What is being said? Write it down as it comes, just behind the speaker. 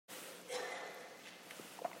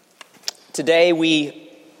Today we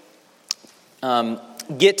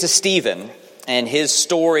get to Stephen, and his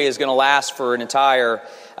story is going to last for an entire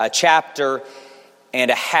chapter and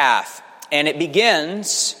a half. And it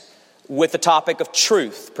begins with the topic of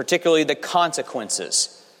truth, particularly the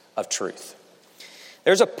consequences of truth.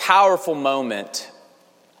 There's a powerful moment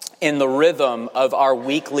in the rhythm of our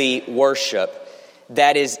weekly worship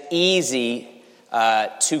that is easy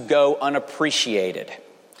to go unappreciated.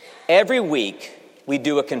 Every week, we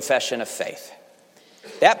do a confession of faith.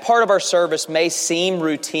 That part of our service may seem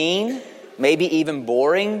routine, maybe even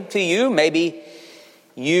boring to you. Maybe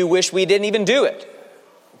you wish we didn't even do it.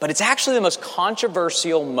 But it's actually the most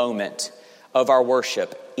controversial moment of our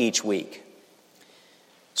worship each week.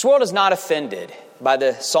 This world is not offended by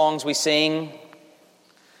the songs we sing,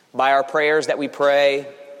 by our prayers that we pray.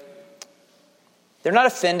 They're not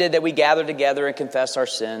offended that we gather together and confess our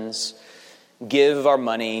sins, give our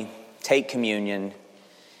money, take communion.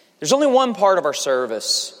 There's only one part of our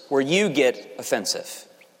service where you get offensive.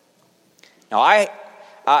 Now,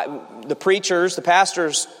 the preachers, the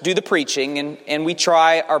pastors do the preaching, and we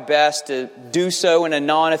try our best to do so in a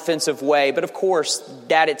non-offensive way. But of course,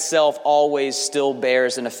 that itself always still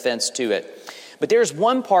bears an offense to it. But there's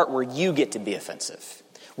one part where you get to be offensive,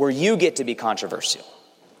 where you get to be controversial.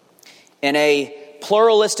 In a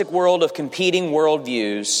pluralistic world of competing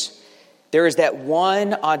worldviews, there is that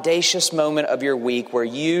one audacious moment of your week where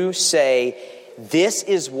you say, this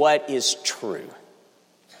is what is true.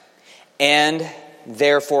 And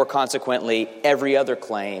therefore, consequently, every other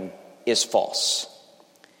claim is false.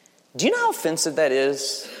 Do you know how offensive that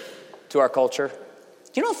is to our culture?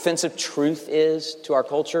 Do you know how offensive truth is to our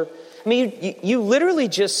culture? I mean, you literally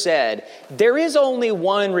just said, there is only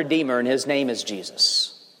one Redeemer, and his name is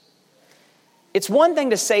Jesus. It's one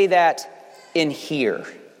thing to say that in here,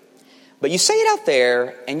 but you say it out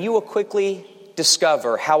there, and you will quickly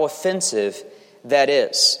discover how offensive that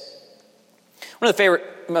is. One of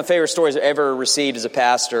my favorite stories I've ever received as a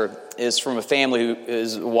pastor is from a family who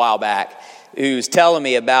is a while back, who's telling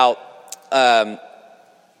me about how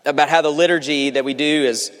the liturgy that we do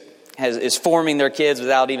is forming their kids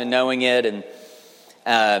without even knowing it,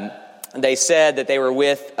 and they said that they were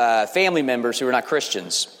with family members who were not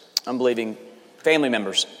Christians, unbelieving family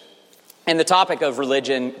members. And the topic of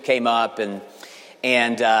religion came up, and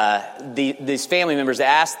these family members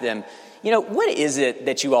asked them, what is it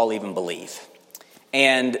that you all even believe?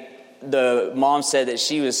 And the mom said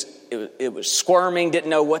that it was squirming,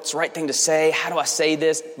 didn't know what's the right thing to say. How do I say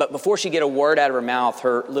this? But before she get a word out of her mouth,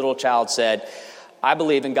 her little child said, I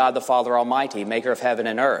believe in God the Father Almighty, maker of heaven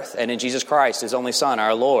and earth, and in Jesus Christ, his only Son,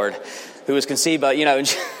 our Lord, who was conceived by,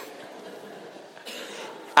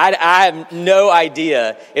 I have no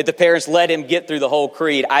idea if the parents let him get through the whole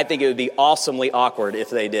creed. I think it would be awesomely awkward if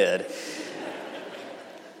they did.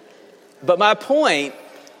 But my point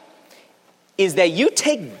is that you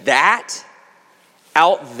take that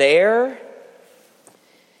out there,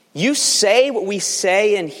 you say what we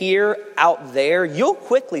say in here out there, you'll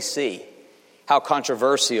quickly see how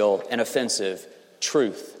controversial and offensive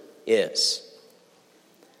truth is.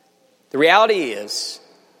 The reality is,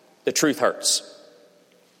 the truth hurts.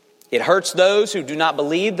 It hurts those who do not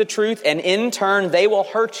believe the truth, and in turn, they will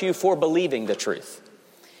hurt you for believing the truth.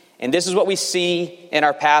 And this is what we see in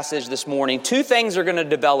our passage this morning. Two things are going to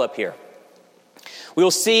develop here. We will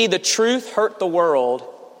see the truth hurt the world,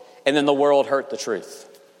 and then the world hurt the truth.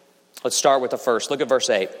 Let's start with the first. Look at verse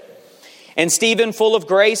 8. And Stephen, full of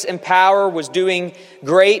grace and power, was doing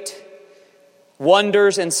great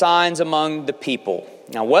wonders and signs among the people.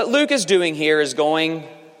 Now, what Luke is doing here is going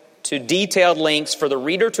to detailed links for the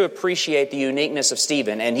reader to appreciate the uniqueness of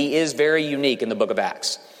Stephen, and he is very unique in the book of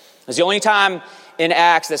Acts. It's the only time in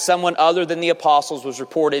Acts that someone other than the apostles was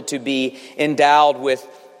reported to be endowed with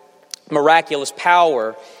miraculous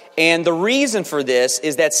power, and the reason for this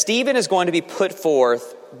is that Stephen is going to be put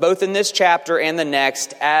forth, both in this chapter and the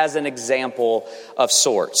next, as an example of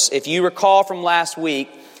sorts. If you recall from last week,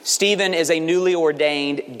 Stephen is a newly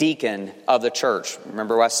ordained deacon of the church.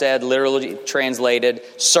 Remember what I said, literally translated,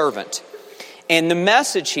 servant. And the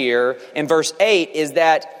message here in verse 8 is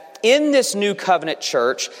that in this new covenant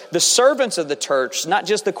church, the servants of the church, not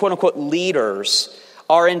just the quote-unquote leaders,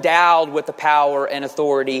 are endowed with the power and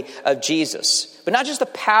authority of Jesus. But not just the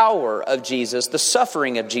power of Jesus, the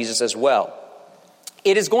suffering of Jesus as well.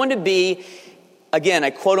 It is going to be, again, a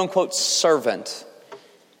quote-unquote servant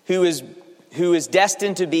who is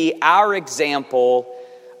destined to be our example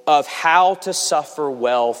of how to suffer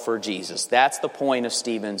well for Jesus. That's the point of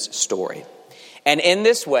Stephen's story. And in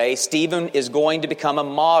this way, Stephen is going to become a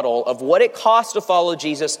model of what it costs to follow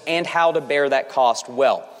Jesus and how to bear that cost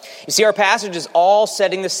well. You see, our passage is all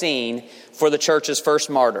setting the scene for the church's first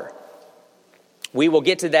martyr. We will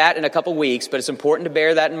get to that in a couple weeks, but it's important to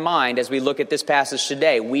bear that in mind as we look at this passage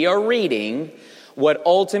today. We are reading what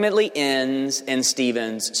ultimately ends in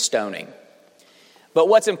Stephen's stoning. But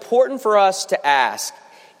what's important for us to ask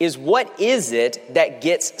is, what is it that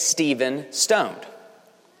gets Stephen stoned?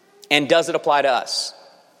 And does it apply to us?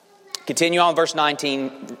 Continue on verse 9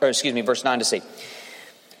 to see.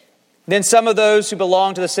 Then some of those who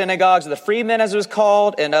belonged to the synagogues of the freedmen, as it was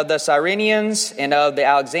called, and of the Cyrenians, and of the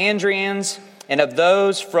Alexandrians, and of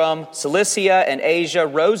those from Cilicia and Asia,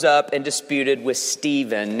 rose up and disputed with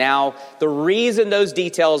Stephen. Now, the reason those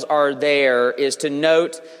details are there is to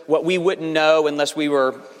note what we wouldn't know unless we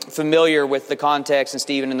were familiar with the context and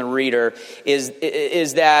Stephen and the reader, is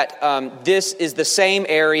that this is the same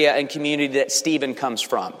area and community that Stephen comes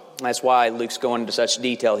from. That's why Luke's going into such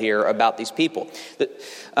detail here about these people.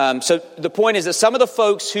 So the point is that some of the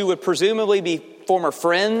folks who would presumably be former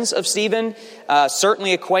friends of Stephen,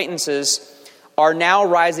 certainly acquaintances, are now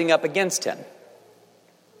rising up against him.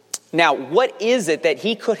 Now, what is it that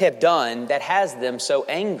he could have done that has them so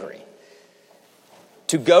angry?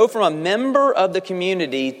 To go from a member of the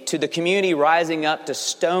community to the community rising up to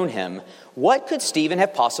stone him, what could Stephen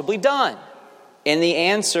have possibly done? And the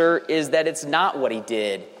answer is that it's not what he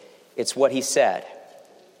did, it's what he said.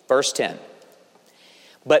 Verse 10.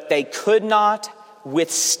 But they could not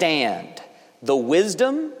withstand the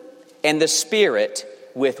wisdom and the spirit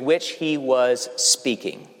with which he was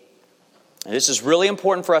speaking. And this is really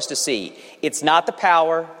important for us to see. It's not the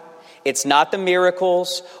power, it's not the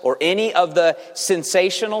miracles, or any of the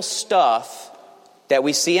sensational stuff that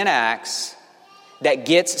we see in Acts that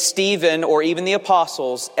gets Stephen or even the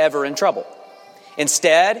apostles ever in trouble.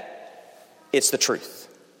 Instead, it's the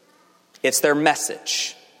truth. It's their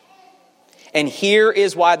message. And here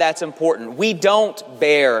is why that's important. We don't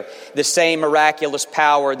bear the same miraculous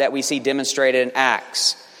power that we see demonstrated in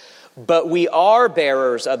Acts, but we are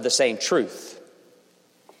bearers of the same truth.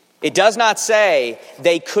 It does not say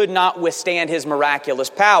they could not withstand his miraculous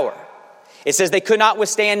power. It says they could not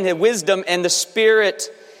withstand the wisdom and the spirit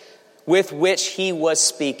with which he was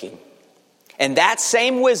speaking. And that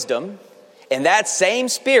same wisdom and that same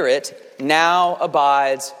spirit now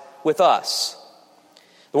abides with us.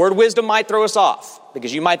 The word wisdom might throw us off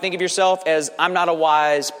because you might think of yourself as, I'm not a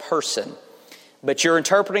wise person. But you're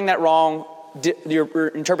interpreting that wrong. You're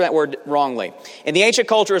interpreting that word wrongly. In the ancient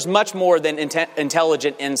culture, is much more than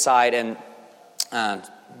intelligent insight and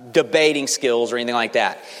debating skills or anything like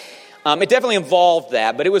that. It definitely involved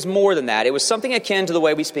that, but it was more than that. It was something akin to the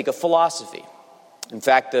way we speak of philosophy. In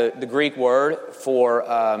fact, the Greek word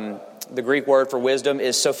for wisdom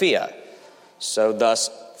is Sophia. So thus,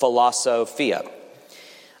 philosophia.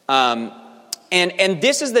 And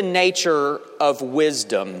this is the nature of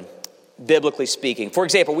wisdom, biblically speaking. For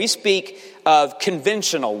example, we speak of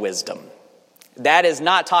conventional wisdom. That is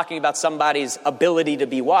not talking about somebody's ability to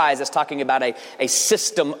be wise. It's talking about a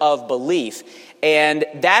system of belief. And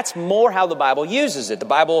that's more how the Bible uses it. The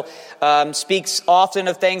Bible speaks often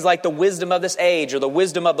of things like the wisdom of this age or the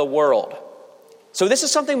wisdom of the world. So this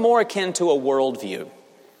is something more akin to a worldview.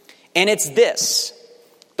 And it's this,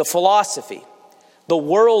 the philosophy, the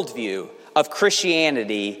worldview of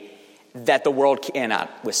Christianity that the world cannot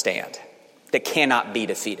withstand, that cannot be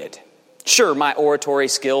defeated. Sure, my oratory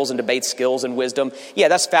skills and debate skills and wisdom, yeah,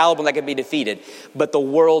 that's fallible and that can be defeated. But the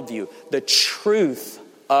worldview, the truth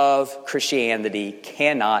of Christianity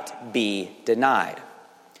cannot be denied.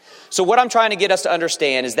 So what I'm trying to get us to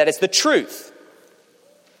understand is that it's the truth,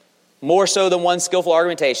 more so than one skillful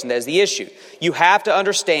argumentation, that is the issue. You have to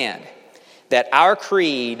understand that our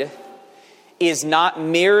creed is not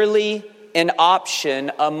merely an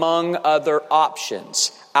option among other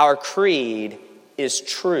options. Our creed is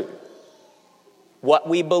true. What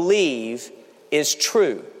we believe is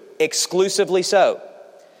true, exclusively so.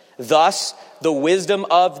 Thus, the wisdom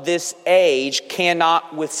of this age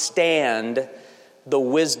cannot withstand the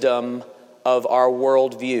wisdom of our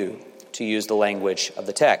worldview, to use the language of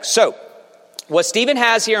the text. So, what Stephen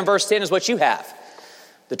has here in verse 10 is what you have.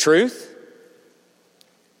 The truth,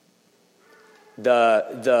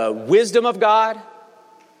 the wisdom of God,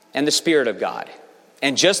 and the Spirit of God.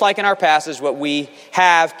 And just like in our passage, what we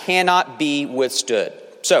have cannot be withstood.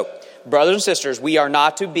 So, brothers and sisters, we are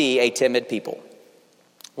not to be a timid people.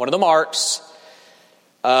 One of the marks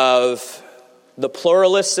of the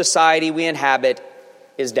pluralist society we inhabit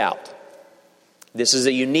is doubt. This is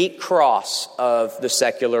a unique cross of the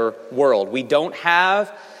secular world. We don't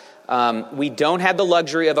have We don't have the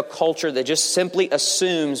luxury of a culture that just simply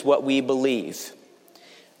assumes what we believe.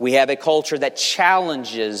 We have a culture that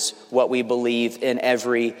challenges what we believe in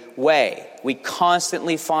every way. We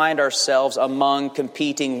constantly find ourselves among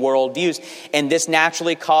competing worldviews, and this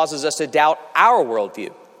naturally causes us to doubt our worldview.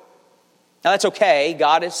 Now that's okay.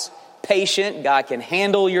 God is patient. God can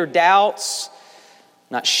handle your doubts.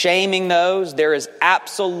 Not shaming those. There is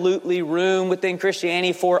absolutely room within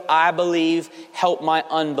Christianity for, I believe, help my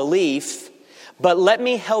unbelief. But let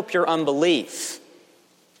me help your unbelief.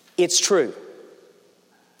 It's true.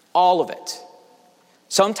 All of it.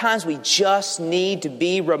 Sometimes we just need to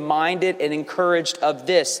be reminded and encouraged of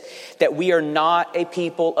this, that we are not a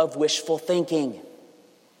people of wishful thinking.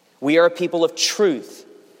 We are a people of truth,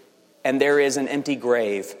 and there is an empty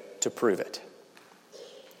grave to prove it.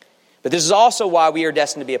 But this is also why we are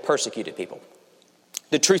destined to be a persecuted people.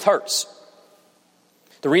 The truth hurts.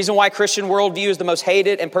 The reason why Christian worldview is the most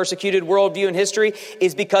hated and persecuted worldview in history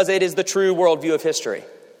is because it is the true worldview of history.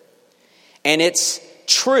 And its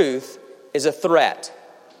truth is a threat.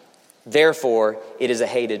 Therefore, it is a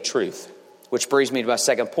hated truth. Which brings me to my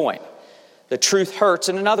second point. The truth hurts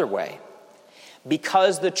in another way.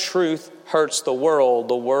 Because the truth hurts the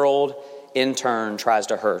world in turn tries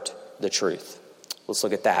to hurt the truth. Let's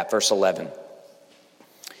look at that. Verse 11.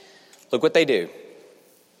 Look what they do.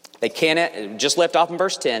 They cannot, just left off in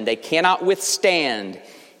verse 10, they cannot withstand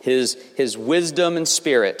his wisdom and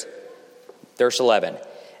spirit. Verse 11.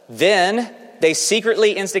 Then they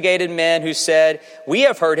secretly instigated men who said, we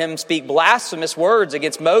have heard him speak blasphemous words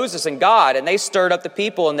against Moses and God. And they stirred up the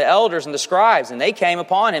people and the elders and the scribes. And they came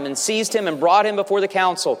upon him and seized him and brought him before the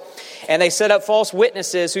council. And they set up false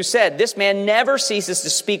witnesses who said, this man never ceases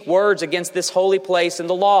to speak words against this holy place and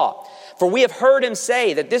the law. For we have heard him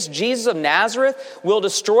say that this Jesus of Nazareth will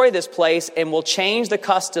destroy this place and will change the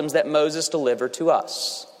customs that Moses delivered to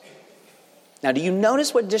us. Now, do you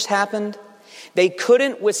notice what just happened? They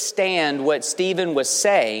couldn't withstand what Stephen was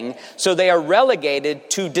saying, so they are relegated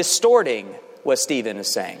to distorting what Stephen is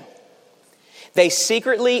saying. They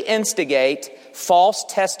secretly instigate false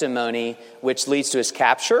testimony, which leads to his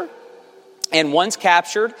capture. And once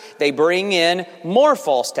captured, they bring in more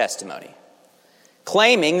false testimony,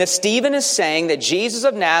 claiming that Stephen is saying that Jesus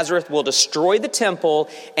of Nazareth will destroy the temple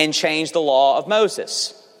and change the law of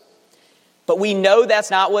Moses. But we know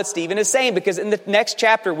that's not what Stephen is saying, because in the next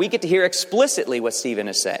chapter we get to hear explicitly what Stephen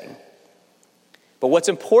is saying. But what's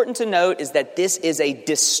important to note is that this is a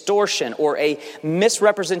distortion or a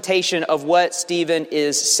misrepresentation of what Stephen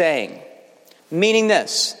is saying. Meaning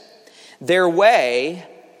this, their way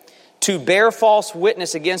to bear false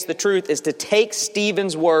witness against the truth is to take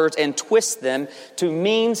Stephen's words and twist them to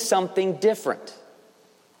mean something different.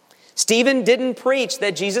 Stephen didn't preach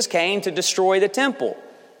that Jesus came to destroy the temple.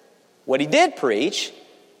 What he did preach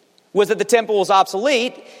was that the temple was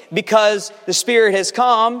obsolete because the Spirit has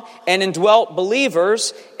come and indwelt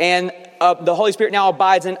believers, and the Holy Spirit now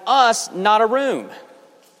abides in us, not a room.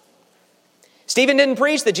 Stephen didn't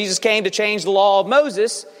preach that Jesus came to change the law of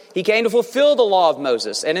Moses. He came to fulfill the law of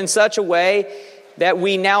Moses, and in such a way that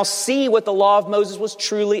we now see what the law of Moses was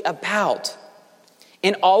truly about.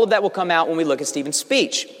 And all of that will come out when we look at Stephen's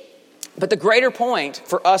speech. But the greater point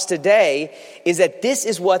for us today is that this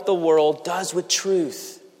is what the world does with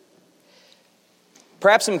truth.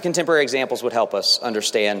 Perhaps some contemporary examples would help us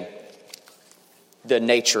understand the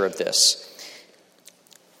nature of this.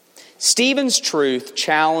 Stephen's truth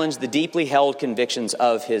challenged the deeply held convictions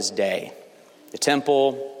of his day. The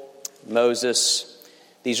temple, Moses,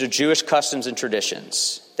 these are Jewish customs and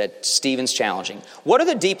traditions that Stephen's challenging. What are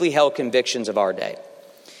the deeply held convictions of our day?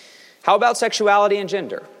 How about sexuality and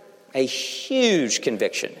gender? A huge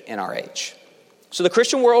conviction in our age. So the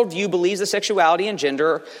Christian worldview believes that sexuality and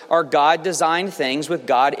gender are God-designed things with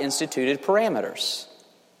God-instituted parameters.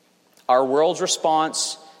 Our world's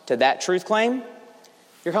response to that truth claim?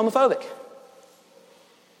 You're homophobic.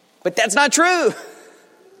 But that's not true.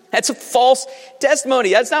 That's a false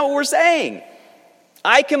testimony. That's not what we're saying.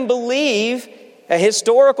 I can believe a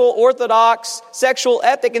historical, orthodox sexual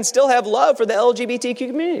ethic and still have love for the LGBTQ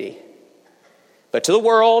community. But to the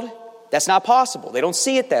world, that's not possible. They don't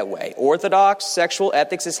see it that way. Orthodox sexual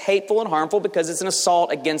ethics is hateful and harmful because it's an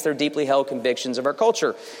assault against their deeply held convictions of our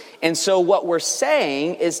culture. And so what we're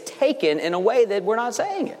saying is taken in a way that we're not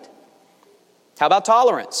saying it. How about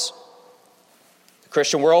tolerance? The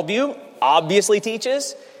Christian worldview obviously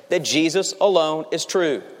teaches that Jesus alone is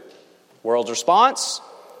true. World's response,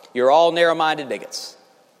 you're all narrow-minded bigots.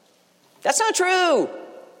 That's not true.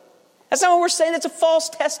 That's not what we're saying. That's a false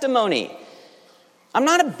testimony. I'm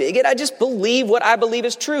not a bigot. I just believe what I believe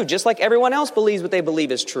is true, just like everyone else believes what they believe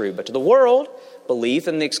is true. But to the world, belief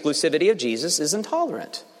in the exclusivity of Jesus is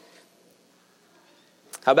intolerant.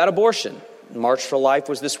 How about abortion? March for Life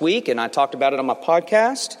was this week, and I talked about it on my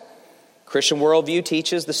podcast. Christian worldview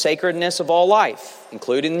teaches the sacredness of all life,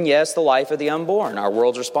 including, yes, the life of the unborn. Our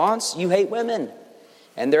world's response, you hate women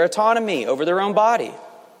and their autonomy over their own body.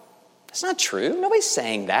 That's not true. Nobody's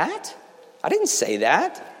saying that. I didn't say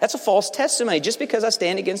that. That's a false testimony. Just because I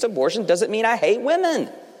stand against abortion doesn't mean I hate women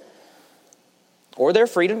or their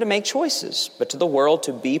freedom to make choices. But to the world,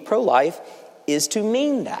 to be pro-life is to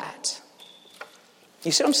mean that.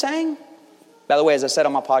 You see what I'm saying? By the way, as I said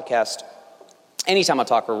on my podcast, anytime I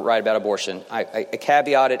talk or write about abortion, I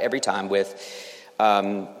caveat it every time with,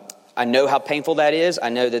 I know how painful that is. I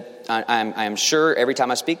know that I am sure every time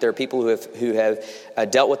I speak, there are people who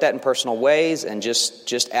have dealt with that in personal ways. And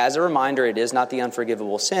just as a reminder, it is not the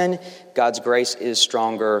unforgivable sin. God's grace is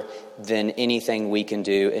stronger than anything we can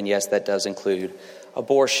do. And yes, that does include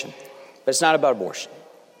abortion. But it's not about abortion.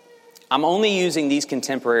 I'm only using these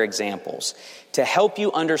contemporary examples to help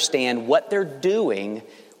you understand what they're doing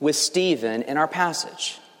with Stephen in our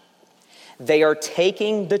passage. They are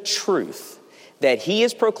taking the truth that he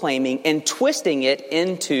is proclaiming and twisting it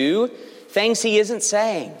into things he isn't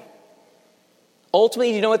saying.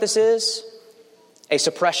 Ultimately, you know what this is? A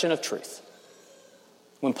suppression of truth.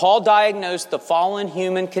 When Paul diagnosed the fallen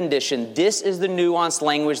human condition, this is the nuanced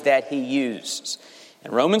language that he used. In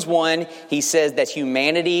Romans 1, he says that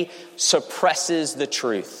humanity suppresses the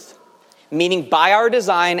truth. Meaning by our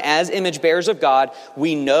design as image bearers of God,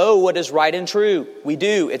 we know what is right and true. We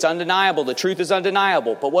do. It's undeniable. The truth is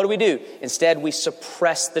undeniable. But what do? Instead, we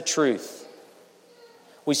suppress the truth.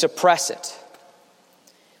 We suppress it.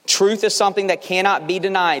 Truth is something that cannot be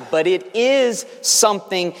denied, but it is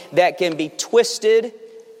something that can be twisted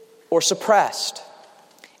or suppressed.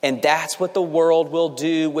 And that's what the world will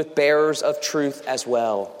do with bearers of truth as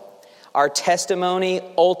well. Our testimony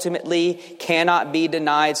ultimately cannot be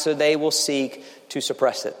denied, so they will seek to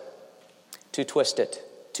suppress it, to twist it,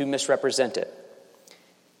 to misrepresent it.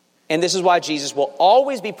 And this is why Jesus will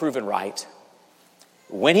always be proven right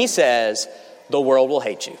when he says, the world will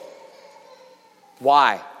hate you.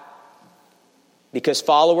 Why? Because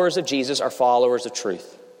followers of Jesus are followers of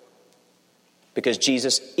truth. Because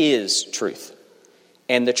Jesus is truth.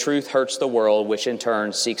 And the truth hurts the world, which in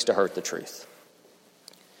turn seeks to hurt the truth.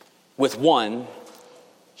 With one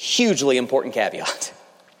hugely important caveat.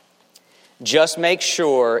 Just make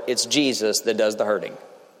sure it's Jesus that does the hurting.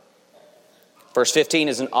 Verse 15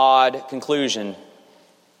 is an odd conclusion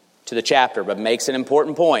to the chapter, but makes an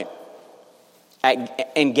important point.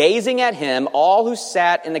 And gazing at him, all who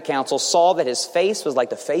sat in the council saw that his face was like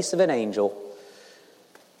the face of an angel.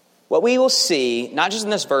 What we will see, not just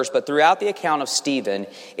in this verse, but throughout the account of Stephen,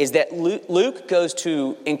 is that Luke goes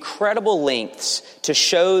to incredible lengths to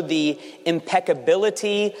show the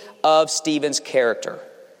impeccability of Stephen's character.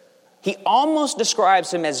 He almost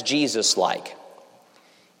describes him as Jesus-like.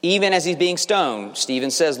 Even as he's being stoned, Stephen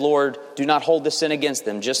says, Lord, do not hold this sin against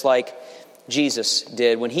them, just like Jesus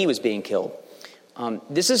did when he was being killed.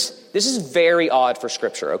 This is very odd for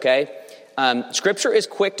Scripture, okay? Scripture is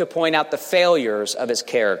quick to point out the failures of its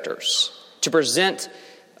characters, to present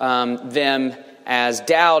them as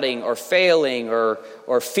doubting or failing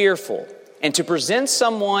or fearful. And to present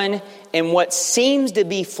someone in what seems to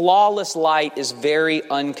be flawless light is very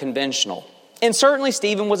unconventional. And certainly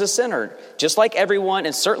Stephen was a sinner, just like everyone,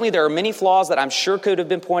 and certainly there are many flaws that I'm sure could have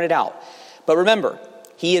been pointed out. But remember,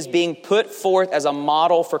 he is being put forth as a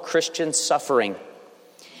model for Christian suffering.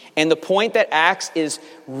 And the point that Acts is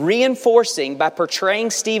reinforcing by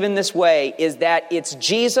portraying Stephen this way is that it's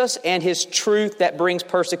Jesus and his truth that brings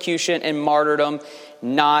persecution and martyrdom,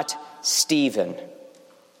 not Stephen.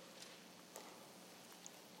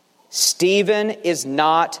 Stephen is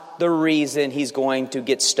not the reason he's going to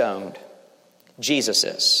get stoned. Jesus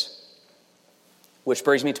is. Which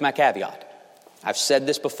brings me to my caveat. I've said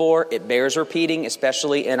this before. It bears repeating,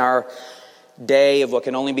 especially in our day of what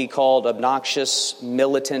can only be called obnoxious,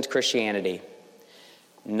 militant Christianity.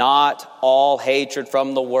 Not all hatred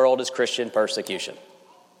from the world is Christian persecution.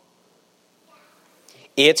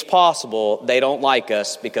 It's possible they don't like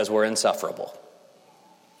us because we're insufferable.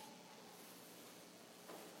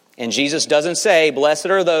 And Jesus doesn't say, blessed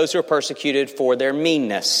are those who are persecuted for their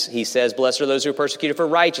meanness. He says, blessed are those who are persecuted for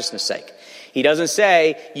righteousness' sake. He doesn't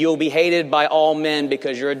say, you'll be hated by all men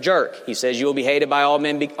because you're a jerk. He says, you'll be hated by all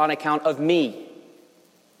men on account of me.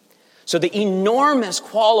 So the enormous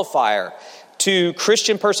qualifier to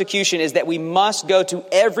Christian persecution is that we must go to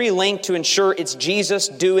every length to ensure it's Jesus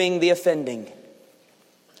doing the offending.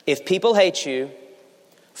 If people hate you,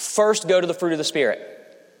 first go to the fruit of the Spirit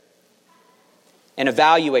and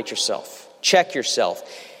evaluate yourself. Check yourself.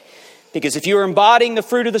 Because if you are embodying the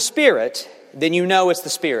fruit of the Spirit, then you know it's the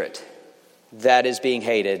Spirit that is being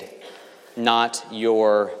hated, not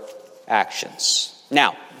your actions.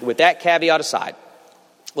 Now, with that caveat aside,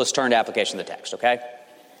 let's turn to application of the text, okay?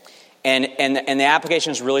 And the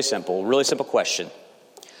application is really simple question.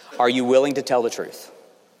 Are you willing to tell the truth?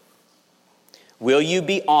 Will you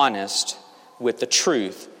be honest with the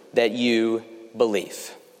truth that you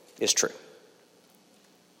believe is true?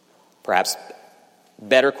 Perhaps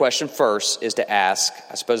better question first is to ask,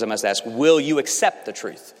 I suppose I must ask, will you accept the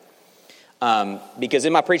truth? Because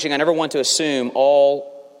in my preaching, I never want to assume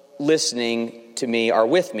all listening to me are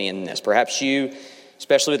with me in this. Perhaps you,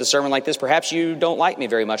 especially with a sermon like this, perhaps you don't like me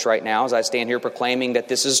very much right now as I stand here proclaiming that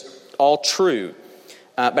this is all true.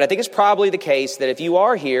 But I think it's probably the case that if you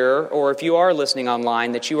are here or if you are listening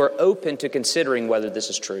online, that you are open to considering whether this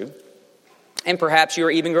is true. And perhaps you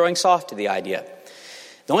are even growing soft to the idea.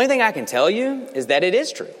 The only thing I can tell you is that it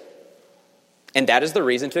is true. And that is the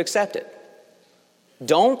reason to accept it.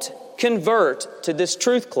 Don't convert to this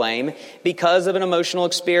truth claim because of an emotional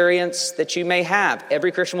experience that you may have.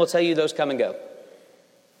 Every Christian will tell you those come and go.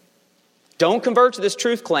 Don't convert to this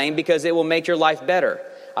truth claim because it will make your life better.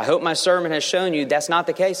 I hope my sermon has shown you that's not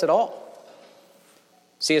the case at all.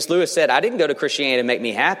 C.S. Lewis said, I didn't go to Christianity to make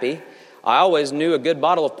me happy. I always knew a good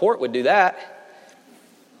bottle of port would do that.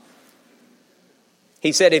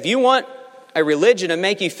 He said, if you want a religion to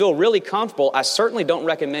make you feel really comfortable, I certainly don't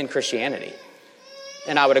recommend Christianity.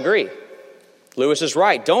 And I would agree. Lewis is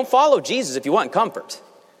right. Don't follow Jesus if you want comfort,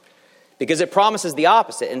 because it promises the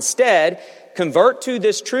opposite. Instead, convert to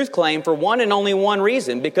this truth claim for one and only one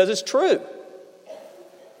reason, because it's true.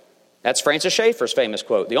 That's Francis Schaeffer's famous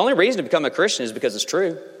quote. The only reason to become a Christian is because it's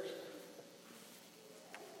true.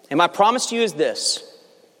 And my promise to you is this: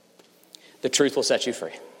 the truth will set you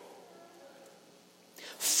free.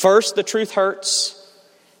 First, the truth hurts,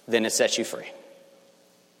 then it sets you free.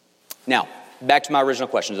 Now, back to my original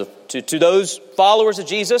question. To those followers of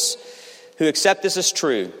Jesus who accept this as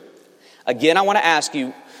true, again, I want to ask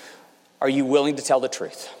you, are you willing to tell the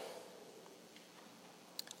truth?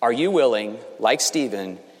 Are you willing, like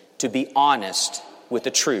Stephen, to be honest with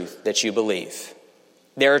the truth that you believe?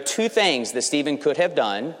 There are two things that Stephen could have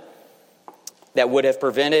done that would have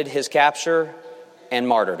prevented his capture and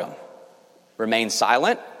martyrdom. Remain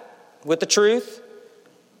silent with the truth,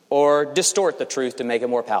 or distort the truth to make it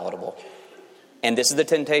more palatable. And this is the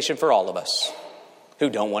temptation for all of us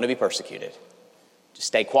who don't want to be persecuted. To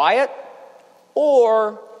stay quiet,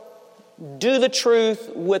 or do the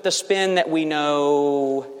truth with a spin that we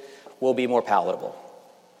know will be more palatable.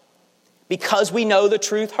 Because we know the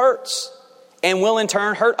truth hurts and will in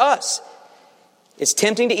turn hurt us. It's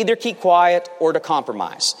tempting to either keep quiet or to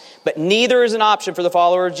compromise. But neither is an option for the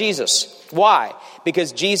follower of Jesus. Why?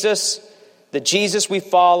 Because the Jesus we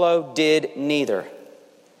follow did neither.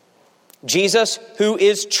 Jesus, who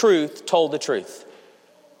is truth, told the truth.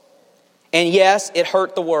 And yes, it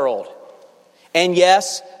hurt the world. And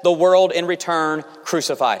yes, the world in return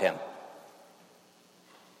crucified him.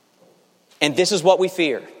 And this is what we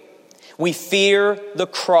fear. We fear the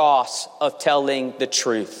cross of telling the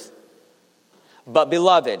truth. But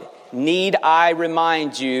beloved, need I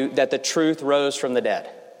remind you that the truth rose from the dead?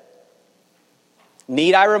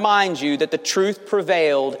 Need I remind you that the truth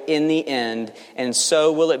prevailed in the end, and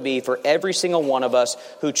so will it be for every single one of us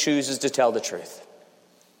who chooses to tell the truth.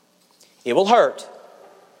 It will hurt,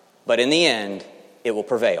 but in the end, it will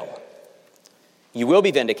prevail. You will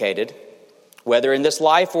be vindicated, whether in this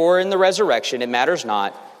life or in the resurrection, it matters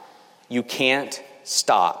not. You can't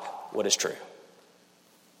stop what is true.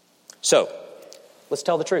 So, let's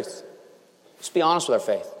tell the truth. Let's be honest with our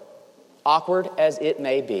faith, awkward as it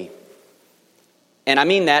may be. And I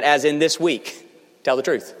mean that as in this week. Tell the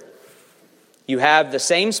truth. You have the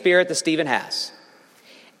same spirit that Stephen has.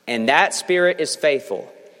 And that spirit is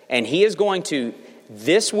faithful. And he is going to,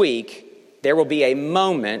 this week, there will be a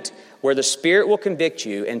moment where the Spirit will convict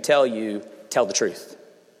you and tell you, tell the truth.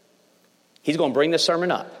 He's going to bring this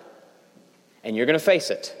sermon up. And you're going to face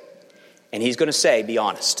it. And he's going to say, be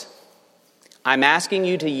honest. I'm asking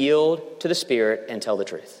you to yield to the Spirit and tell the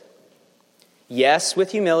truth. Yes,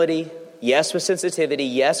 with humility. Yes, with sensitivity.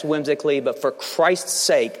 Yes, whimsically. But for Christ's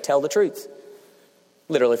sake, tell the truth.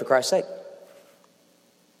 Literally for Christ's sake.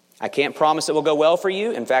 I can't promise it will go well for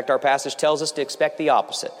you. In fact, our passage tells us to expect the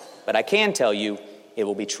opposite. But I can tell you it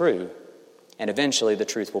will be true. And eventually the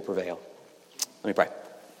truth will prevail. Let me pray.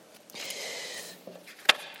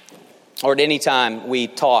 Lord, anytime we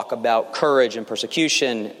talk about courage and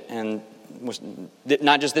persecution, and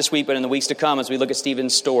not just this week, but in the weeks to come as we look at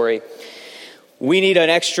Stephen's story, we need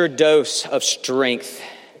an extra dose of strength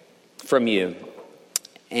from you.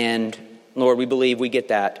 And Lord, we believe we get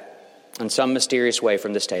that in some mysterious way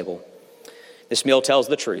from this table. This meal tells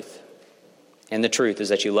the truth. And the truth is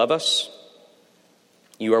that you love us,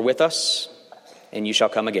 you are with us, and you shall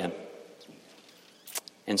come again.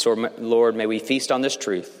 And so, Lord, may we feast on this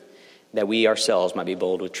truth, that we ourselves might be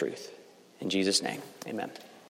bold with truth. In Jesus' name, amen.